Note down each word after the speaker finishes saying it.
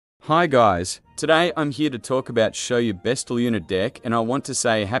Hi guys, today I'm here to talk about Show Your Best Lunar deck, and I want to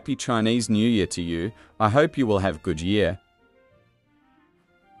say Happy Chinese New Year to you. I hope you will have good year.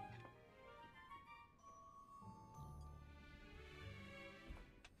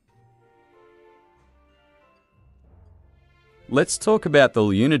 Let's talk about the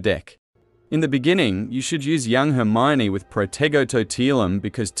Lunar deck. In the beginning, you should use Young Hermione with Protego Totialum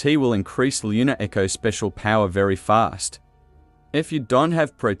because T will increase Lunar Echo special power very fast. If you don't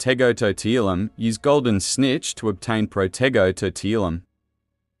have Protego Totialum, use Golden Snitch to obtain Protego Totialum.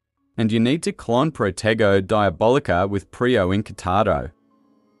 And you need to clone Protego Diabolica with Prio Incantado.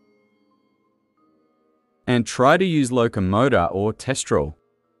 And try to use Locomotor or Testral.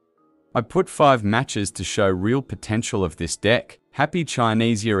 I put 5 matches to show real potential of this deck. Happy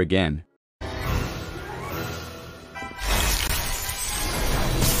Chinese Year again.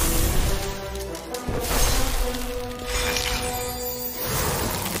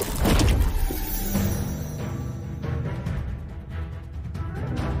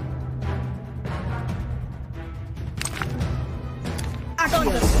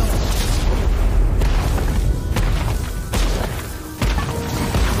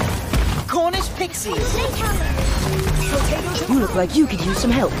 You look like you could use some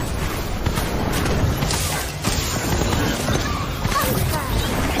help.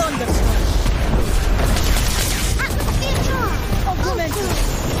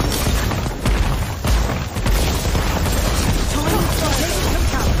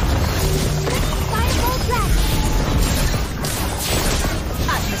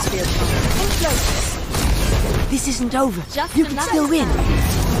 This isn't over. You can still win.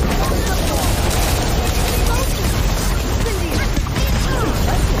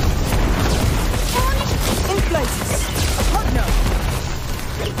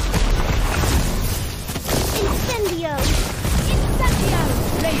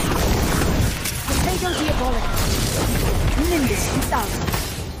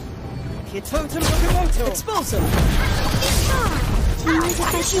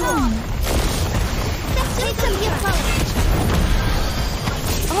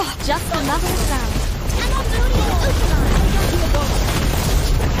 Oh, just another sound.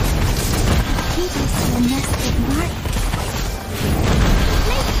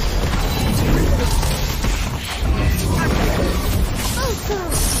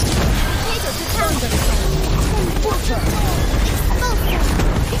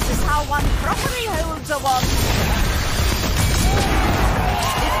 This is how one properly holds a wand.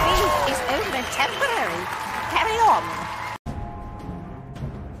 Defeat is only temporary. Carry on.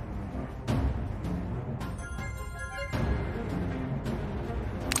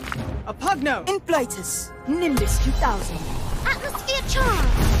 Apugno! Inflatus! Nimbus 2000! Atmosphere charge!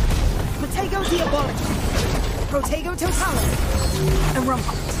 Protego Diabolic! Protego Totalis!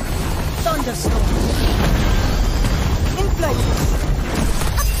 Erumpent! Thunderstorm! Inflatus!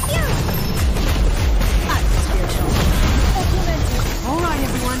 Atmosphere charge! Augmented! Alright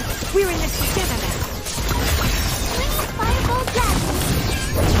everyone, we're in this together now! Fireball blast!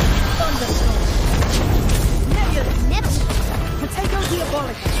 Thunderstorm! Nebulous! Protego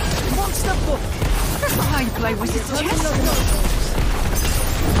Diabolic! Monster book! I play with his chest!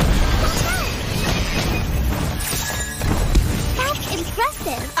 That's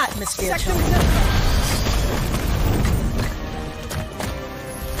impressive! Atmosphere charge!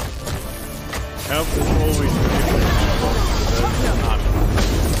 Help is always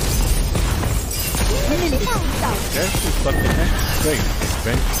careful, but the next thing is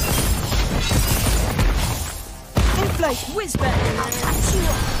vengeance. Inflate, Whizbang! I'll catch you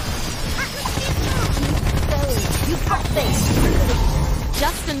up! You got this!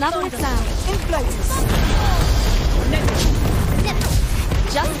 Just another sound. Inflatus!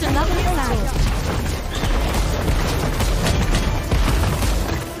 Just another sound.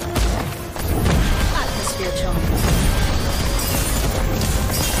 Atmosphere charge!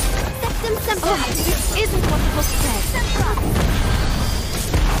 Oh, this isn't what the book said.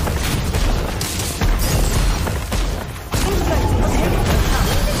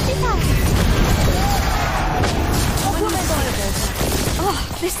 Oh,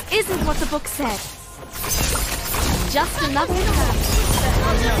 this isn't what the book said. Just another sound.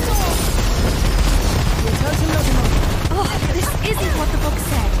 Oh, this isn't what the book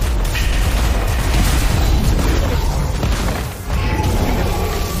said.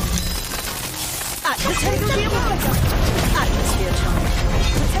 Atmosphere charge!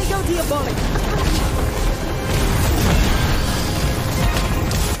 Protego Diabolic!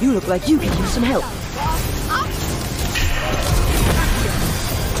 You look like you could use some help.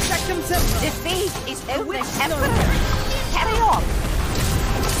 Defeat is only temporary. Carry on.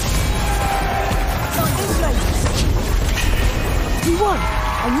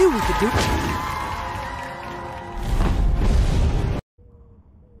 I knew we could do it.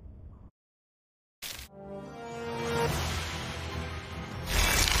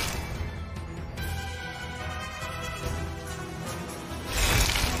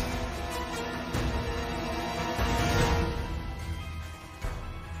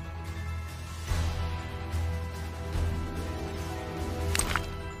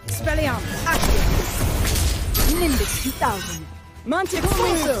 Expelliarmus, active. Nimbus 2000. Manticore.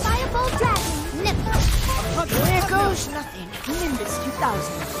 Fireball Dragon, Nip. There goes nothing. Nimbus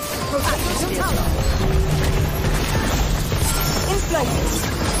 2000. Inflatus.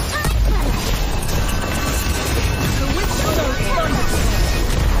 The Witch Blow Thunder.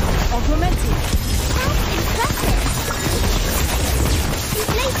 Augmented. Impressive.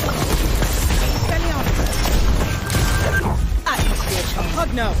 Expelliarmus. Atmosphere charge.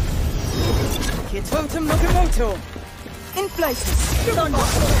 Hugno. Kitotum Locomotor. Inflatus. Thunder.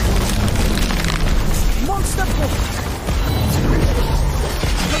 Monster Book.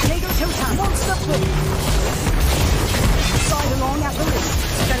 Potato Total. Monster Book. Side along at the wrist.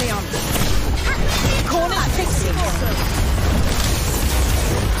 Expelliarmus. Corner Pixie.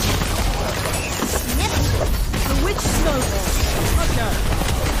 The Witch Snowball. Hugno.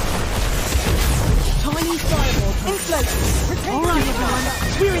 Tiny fireball. Inflatus. All right, everyone.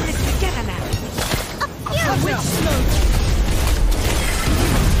 We're in this together now. The Witch Snowball.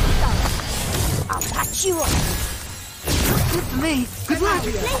 I'll patch you up. Good for me. Good luck.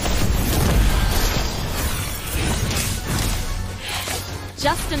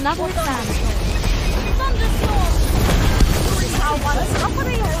 Just another fan. Thunderstorm! How one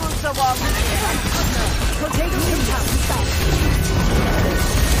company holds the one. Potato Total.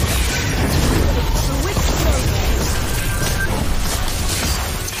 The Witch Snowball.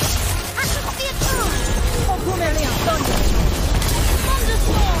 Atmosphere charge. Aquamelia. Thunderstorm.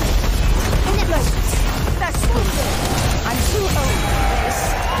 Thunderstorm. Inflatus. That's good. I'm too old for this.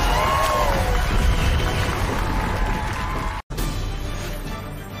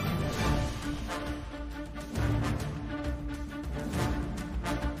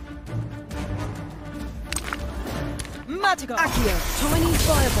 Magical. Accio. Tiny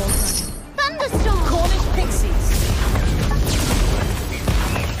fireball. Thunderstorm. Cornish Pixies.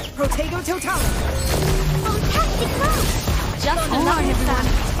 Potato Total. Fantastic move. Just another fan.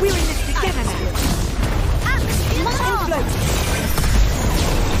 We're in this together now. Atmosphere charge. Inflatus.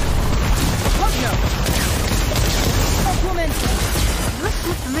 Hugno. Augmented. Looks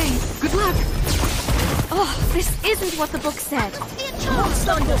good for me. Good luck. Oh, this isn't what the book said. Atmosphere charge.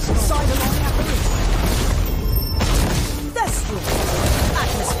 Thunder. Side along at the wrist. Destro.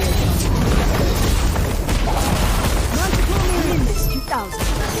 Atmosphere. Magical Nimbus 2000.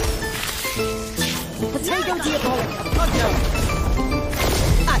 Potato Diabolica. Hugno.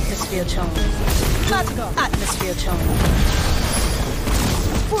 Atmosphere charge. Magical. Atmosphere charge.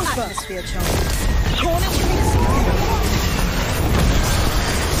 Atmosphere charge. Cornish Pixie.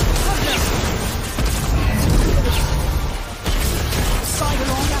 Hugno. Side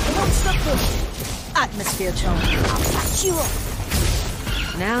along at the monster push. Atmosphere charge. I'll patch you up.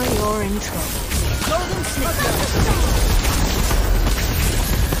 Now you're in trouble. Golden Snake.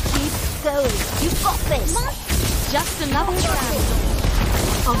 Keep going. You've got this. Just another fan.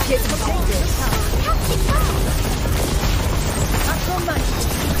 I'll get to take this. Fantastic move. Acromantic.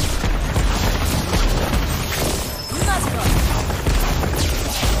 Magical.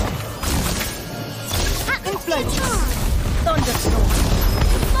 Inflatus. Thunderstorm.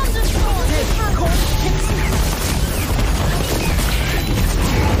 Thunderstorm. Cornish Pixie.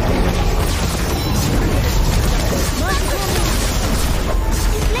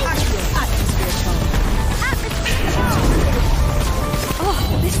 Atmosphere charge. Atmosphere charge. Oh,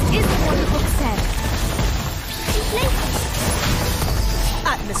 this isn't what the book said.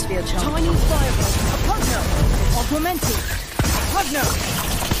 Atmosphere charge. Tiny fireball. Hugno. Augmented. Hugno.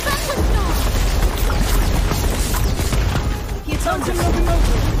 Thunderstorm. Thunder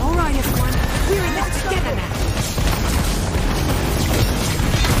Locomotive. All right, everyone. We're in this together now.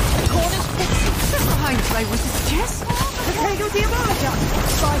 Cornish Pixie. I play with this chess. Potato Diabolica.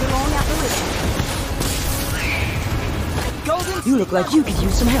 Side along at the wrist. Golden. You look like you could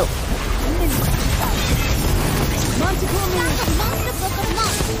use some help. Manticore Mirror. Monster Book of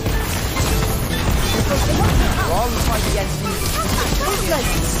Monsters. All the fight against you.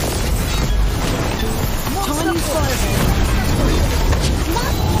 Tiny fireball.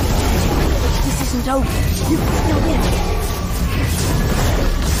 This isn't over. You can still win.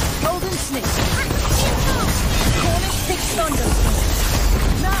 Golden Snake. Cornish Pix Thunder.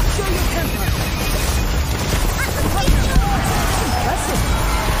 Now show your temper. Impressive.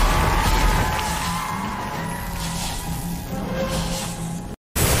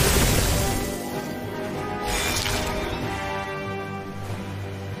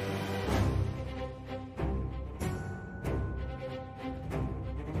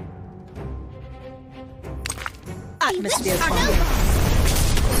 Atmosphere Tornado.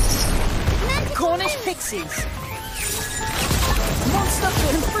 Cornish Pixies. Monster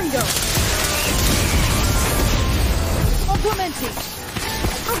Confringo. Augmenti.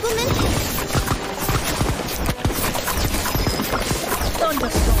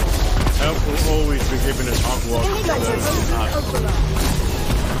 Thunderstorm. Help will always be given at Hogwarts to those who ask.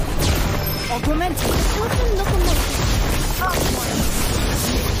 Augmenti.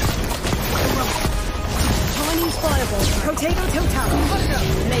 Chinese Fireball. Potato Total.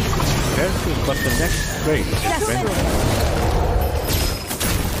 Careful, but the next phase is better.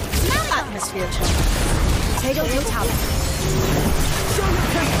 Atmosphere Charm. Potato Total. Show your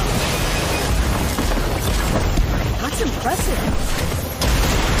temper. That's impressive.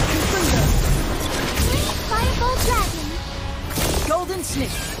 Confringo. Fireball Dragon. Golden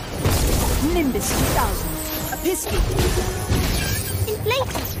Snip. Nimbus 2000. Episky.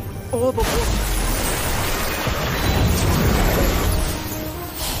 Inflated. Orb of Water.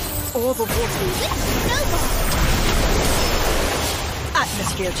 Orb of Water. Snowball.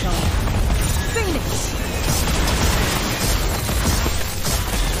 Atmosphere Charm. Phoenix.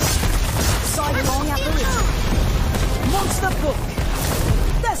 Sidelong Apparition. Monster Book.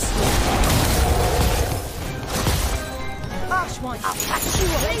 Destiny. Archwine. I'll catch you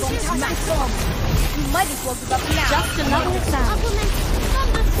up. Max Bomb. You might as well give up now. Just another sound.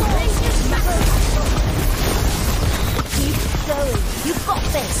 Keep going. You've got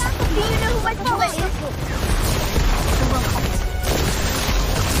this. Do you know who my father is?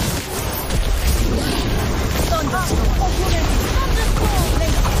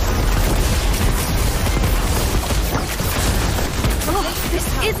 Oh, this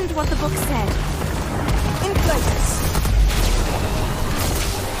isn't what the book said. Inflatus.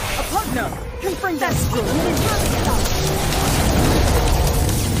 A partner. Confirm that screw.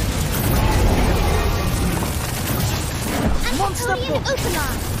 Monster Book.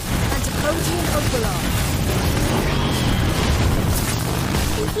 Antipodean Opalar.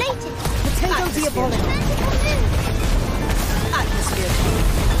 Inflated. Potato Diabolic. Atmosphere.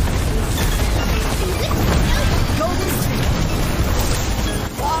 Golden Tree.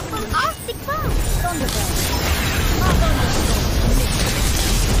 Awful Arctic Bomb. Thunderbell.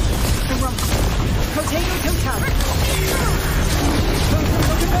 The Rumble. Potato Total. Total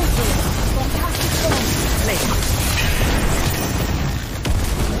Locomotive. Fantastic Bomb. Lake.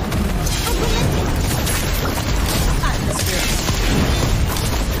 Atmosphere.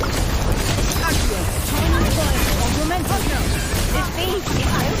 Accio. Chinese Fire. Augmented. Defeat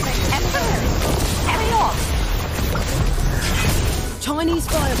is over temporary. Carry on. Chinese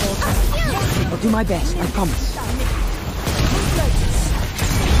Fireball. I'll do my best, I promise.